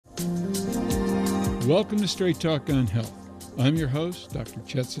Welcome to Straight Talk on Health. I'm your host, Dr.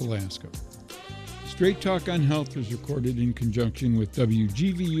 Chet Zelasko. Straight Talk on Health is recorded in conjunction with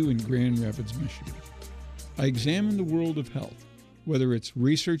WGVU in Grand Rapids, Michigan. I examine the world of health, whether it's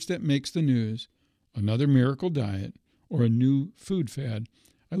research that makes the news, another miracle diet, or a new food fad.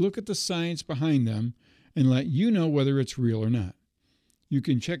 I look at the science behind them and let you know whether it's real or not. You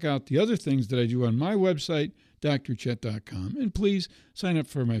can check out the other things that I do on my website, drchet.com, and please sign up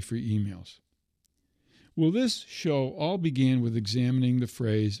for my free emails. Well, this show all began with examining the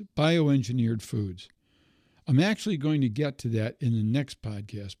phrase bioengineered foods. I'm actually going to get to that in the next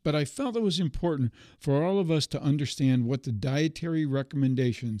podcast, but I felt it was important for all of us to understand what the dietary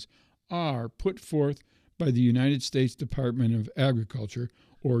recommendations are put forth by the United States Department of Agriculture,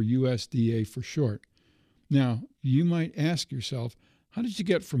 or USDA for short. Now, you might ask yourself, how did you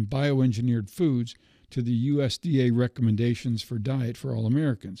get from bioengineered foods to the USDA recommendations for diet for all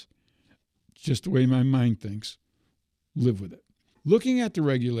Americans? It's just the way my mind thinks. Live with it. Looking at the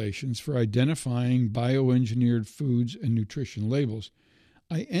regulations for identifying bioengineered foods and nutrition labels,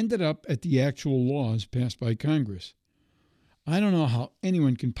 I ended up at the actual laws passed by Congress. I don't know how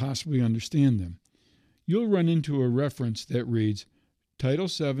anyone can possibly understand them. You'll run into a reference that reads Title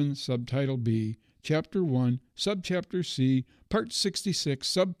 7, Subtitle B, Chapter 1, Subchapter C, Part 66,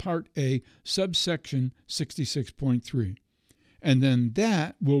 Subpart A, Subsection 66.3. And then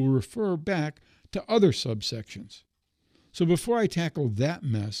that will refer back to other subsections. So before I tackle that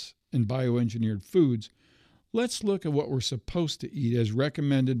mess in bioengineered foods, let's look at what we're supposed to eat as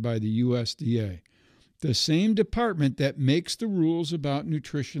recommended by the USDA, the same department that makes the rules about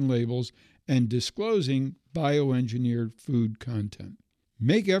nutrition labels and disclosing bioengineered food content.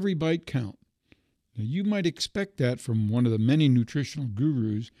 Make every bite count. Now, you might expect that from one of the many nutritional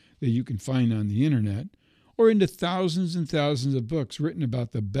gurus that you can find on the internet, or into thousands and thousands of books written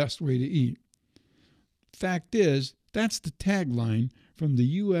about the best way to eat. Fact is, that's the tagline from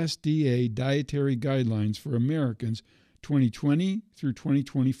the USDA Dietary Guidelines for Americans 2020 through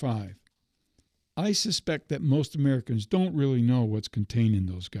 2025. I suspect that most Americans don't really know what's contained in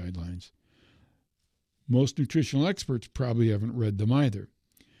those guidelines. Most nutritional experts probably haven't read them either.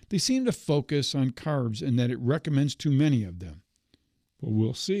 They seem to focus on carbs and that it recommends too many of them. But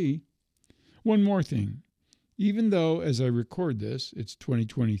we'll see. One more thing. Even though, as I record this, it's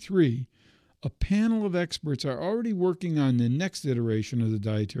 2023, a panel of experts are already working on the next iteration of the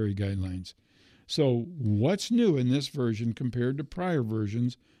dietary guidelines. So what's new in this version compared to prior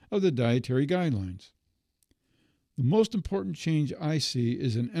versions of the dietary guidelines? The most important change I see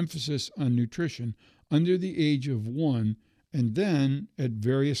is an emphasis on nutrition under the age of 1 and then at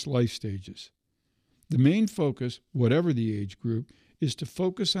various life stages. The main focus, whatever the age group, is to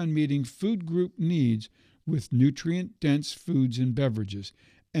focus on meeting food group needs with nutrient-dense foods and beverages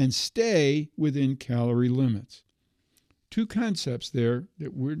and stay within calorie limits. Two concepts there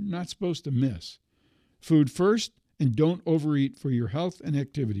that we're not supposed to miss. Food first, and don't overeat for your health and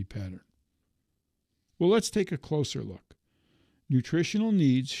activity pattern. Well, let's take a closer look. Nutritional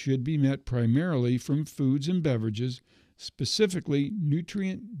needs should be met primarily from foods and beverages, specifically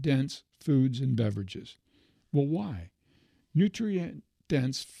nutrient-dense foods and beverages. Well, why?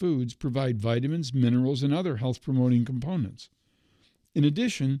 Nutrient-dense foods provide vitamins, minerals, and other health-promoting components. In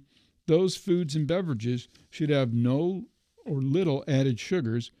addition, those foods and beverages should have no or little added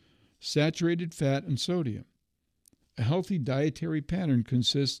sugars, saturated fat, and sodium. A healthy dietary pattern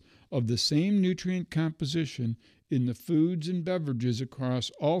consists of the same nutrient composition in the foods and beverages across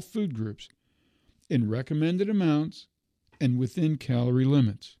all food groups, in recommended amounts, and within calorie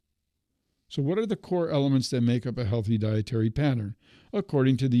limits. So what are the core elements that make up a healthy dietary pattern,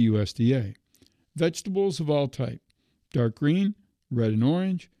 according to the USDA? Vegetables of all type, dark green, red and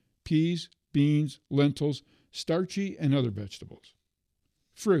orange, peas, beans, lentils, starchy and other vegetables.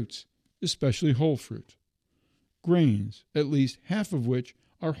 Fruits, especially whole fruit. Grains, at least half of which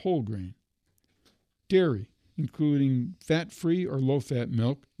are whole grain. Dairy, including fat-free or low-fat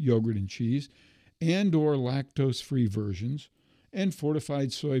milk, yogurt and cheese, and or lactose-free versions, and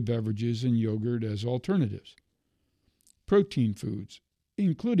fortified soy beverages and yogurt as alternatives. Protein foods,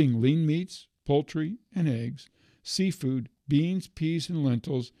 including lean meats, poultry and eggs, seafood, beans, peas and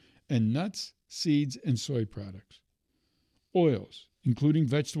lentils, and nuts, seeds, and soy products. Oils, including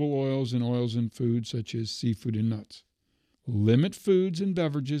vegetable oils and oils in foods such as seafood and nuts. Limit foods and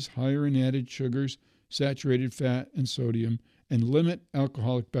beverages higher in added sugars, saturated fat, and sodium, and limit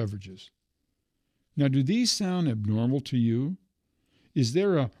alcoholic beverages. Now, do these sound abnormal to you? Is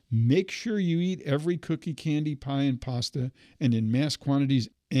there a make sure you eat every cookie, candy, pie, and pasta and in mass quantities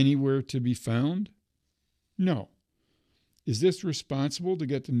anywhere to be found? No. Is this responsible to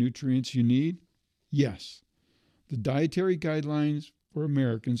get the nutrients you need? Yes. The Dietary Guidelines for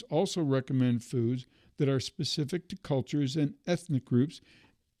Americans also recommend foods that are specific to cultures and ethnic groups,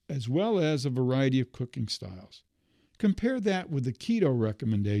 as well as a variety of cooking styles. Compare that with the keto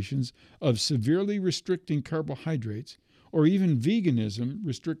recommendations of severely restricting carbohydrates, or even veganism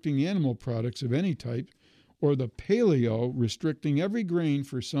restricting animal products of any type, or the paleo restricting every grain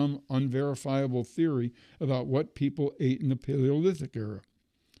for some unverifiable theory about what people ate in the Paleolithic era.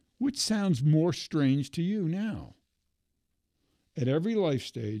 Which sounds more strange to you now? At every life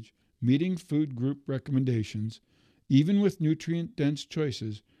stage, meeting food group recommendations, even with nutrient-dense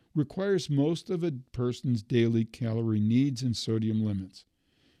choices, requires most of a person's daily calorie needs and sodium limits.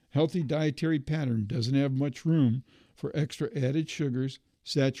 Healthy dietary pattern doesn't have much room for extra added sugars,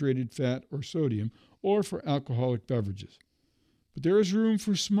 saturated fat, or sodium, or for alcoholic beverages. But there is room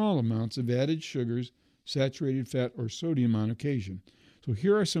for small amounts of added sugars, saturated fat, or sodium on occasion. So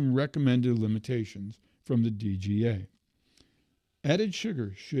here are some recommended limitations from the DGA. Added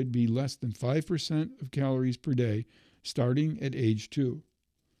sugar should be less than 5% of calories per day, starting at age 2.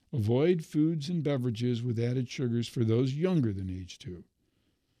 Avoid foods and beverages with added sugars for those younger than age 2.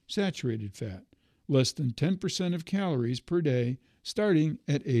 Saturated fat, less than 10% of calories per day, starting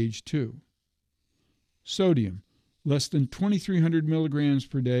at age 2. Sodium, less than 2,300 milligrams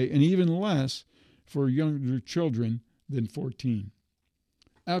per day, and even less for younger children than 14.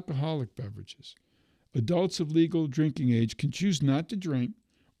 Alcoholic beverages. Adults of legal drinking age can choose not to drink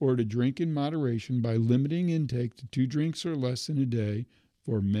or to drink in moderation by limiting intake to 2 drinks or less in a day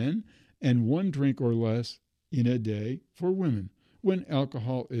for men and 1 drink or less in a day for women when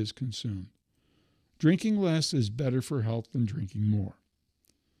alcohol is consumed. Drinking less is better for health than drinking more.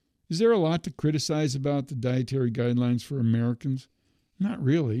 Is there a lot to criticize about the Dietary Guidelines for Americans? Not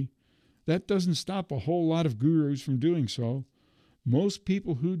really. That doesn't stop a whole lot of gurus from doing so. Most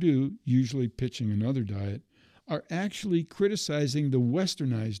people who do, usually pitching another diet, are actually criticizing the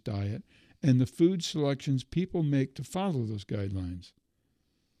westernized diet and the food selections people make to follow those guidelines.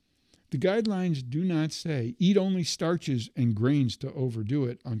 The guidelines do not say eat only starches and grains to overdo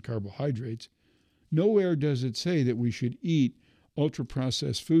it on carbohydrates. Nowhere does it say that we should eat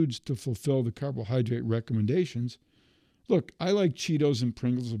ultra-processed foods to fulfill the carbohydrate recommendations. Look, I like Cheetos and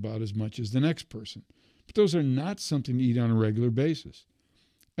Pringles about as much as the next person, but those are not something to eat on a regular basis.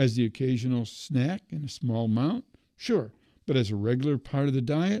 As the occasional snack in a small amount, sure, but as a regular part of the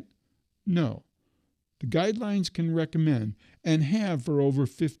diet, no. The guidelines can recommend, and have for over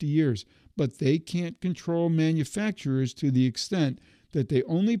 50 years, but they can't control manufacturers to the extent that they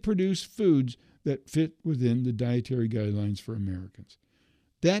only produce foods that fit within the Dietary Guidelines for Americans.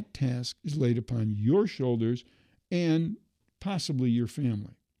 That task is laid upon your shoulders and possibly your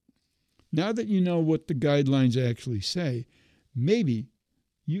family. Now that you know what the guidelines actually say, maybe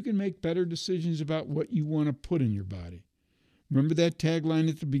you can make better decisions about what you want to put in your body. Remember that tagline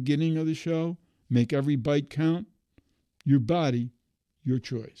at the beginning of the show? Make every bite count? Your body, your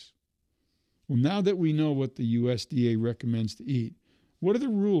choice. Well, now that we know what the USDA recommends to eat, what are the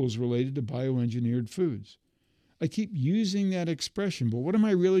rules related to bioengineered foods? I keep using that expression, but what am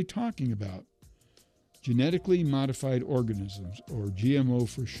I really talking about? Genetically modified organisms, or GMO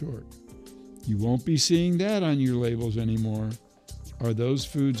for short. You won't be seeing that on your labels anymore. Are those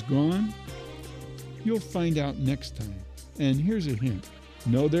foods gone? You'll find out next time. And here's a hint.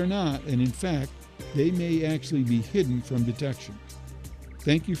 No, they're not, and in fact, they may actually be hidden from detection.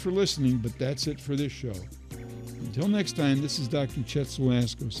 Thank you for listening, but that's it for this show. Until next time, this is Dr. Chet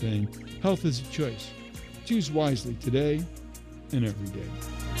Zelasko saying, health is a choice. Choose wisely today and every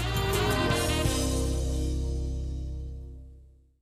day.